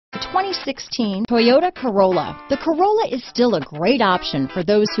2016 Toyota Corolla. The Corolla is still a great option for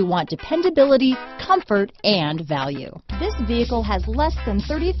those who want dependability, comfort, and value. This vehicle has less than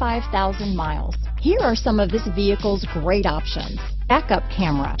 35,000 miles. Here are some of this vehicle's great options: backup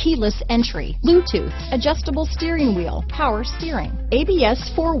camera, keyless entry, Bluetooth, adjustable steering wheel, power steering, ABS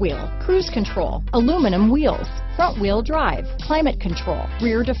 4-wheel, cruise control, aluminum wheels, front wheel drive, climate control,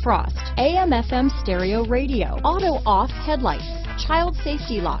 rear defrost, AM/FM stereo radio, auto off headlights, child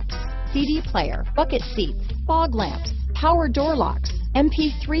safety locks, CD player, bucket seats, fog lamps, power door locks,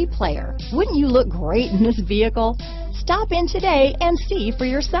 MP3 player. Wouldn't you look great in this vehicle? Stop in today and see for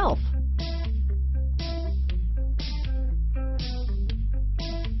yourself.